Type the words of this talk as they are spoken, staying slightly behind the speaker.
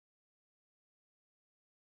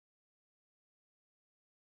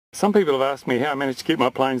Some people have asked me how I managed to keep my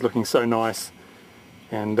planes looking so nice,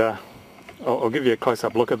 and I'll give you a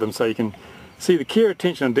close-up look at them so you can see the care,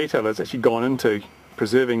 attention and detail that's actually gone into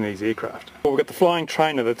preserving these aircraft. Well, we've got the flying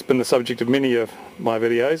trainer that's been the subject of many of my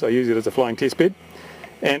videos. I use it as a flying test bed,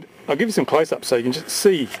 and I'll give you some close-ups so you can just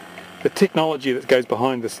see the technology that goes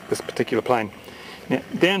behind this particular plane. Now,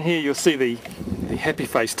 down here you'll see the happy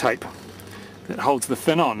face tape that holds the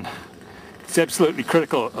fin on. It's absolutely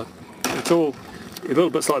critical. It's all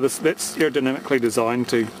little bits like this. That's aerodynamically designed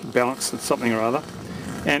to balance something or other.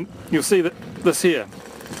 And you'll see that this here,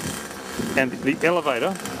 and the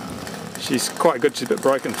elevator, she's quite good. She's a bit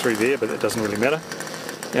broken through there, but that doesn't really matter.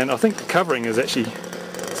 And I think the covering is actually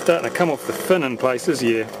starting to come off the fin in places.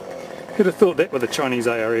 Yeah, who'd have thought that with a Chinese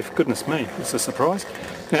ARF? Goodness me, it's a surprise.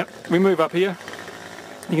 Now we move up here.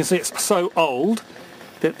 You can see it's so old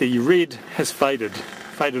that the red has faded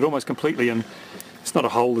almost completely, and it's not a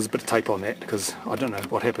hole, there's a bit of tape on that because I don't know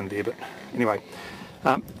what happened there, but anyway.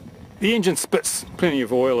 The engine spits plenty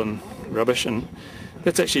of oil and rubbish, and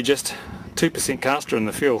that's actually just 2% castor in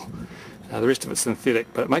the fuel. The rest of it's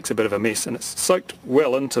synthetic, but it makes a bit of a mess, and it's soaked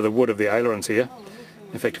well into the wood of the ailerons here.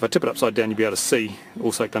 In fact, if I tip it upside down, you'll be able to see,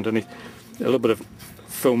 all soaked underneath, a little bit of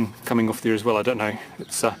film coming off there as well. I don't know,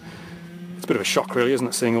 it's a bit of a shock really, isn't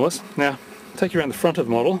it, seeing all this? Now, take you around the front of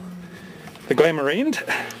the model, the glamour end,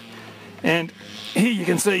 and here you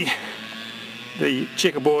can see the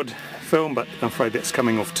checkerboard film, but I'm afraid that's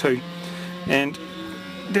coming off too. And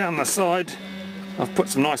down the side I've put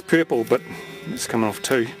some nice purple, but it's coming off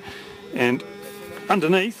too. And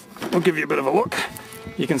underneath, I'll give you a bit of a look,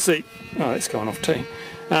 you can see, oh, that's going off too.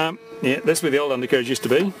 Yeah, that's where the old undercarriage used to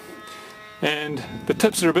be, and the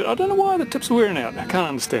tips are a bit, I don't know why the tips are wearing out, I can't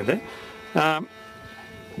understand that.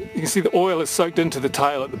 You can see the oil is soaked into the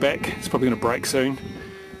tail at the back, it's probably going to break soon.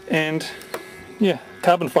 And yeah,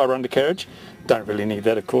 carbon fibre undercarriage, don't really need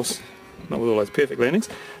that of course, not with all those perfect landings.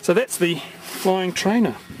 So that's the flying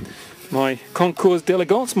trainer, my Concours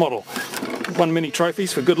d'Elegance model. Won many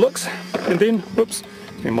trophies for good looks, and then, whoops,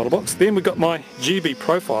 in model box. Then we've got my GB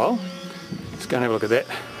profile. Let's go and have a look at that.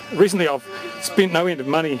 Recently I've spent no end of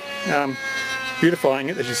money beautifying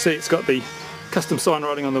it. As you see, it's got the custom sign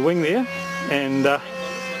writing on the wing there, and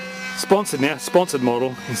sponsored model.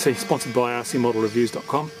 You can see sponsored by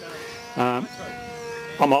rcmodelreviews.com.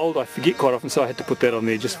 I'm old, I forget quite often, so I had to put that on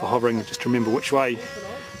there just for hovering, just to remember which way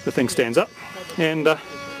the thing stands up. And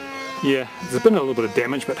yeah, there's been a little bit of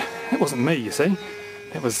damage, but that wasn't me, you see.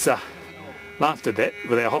 That was Lance did that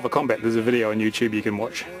with our hover combat. There's a video on YouTube you can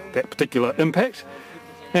watch that particular impact.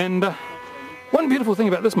 And one beautiful thing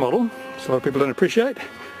about this model, which a lot of people don't appreciate,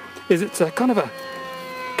 is it's a kind of a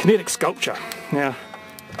kinetic sculpture. Now,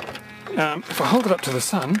 if I hold it up to the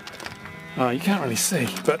sun, you can't really see,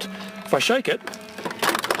 but if I shake it,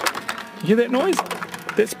 you hear that noise?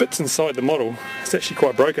 That's bits inside the model. It's actually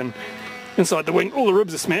quite broken. Inside the wing, all the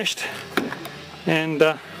ribs are smashed, and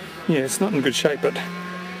yeah, it's not in good shape, but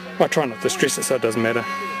I try not to stress it so it doesn't matter.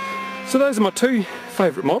 So those are my two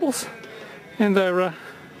favourite models, and they're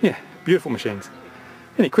yeah, beautiful machines.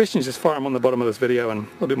 Any questions, just fire them on the bottom of this video and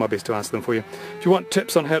I'll do my best to answer them for you. If you want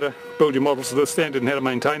tips on how to build your models to this standard and how to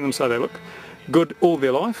maintain them so they look good all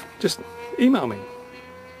their life, just email me.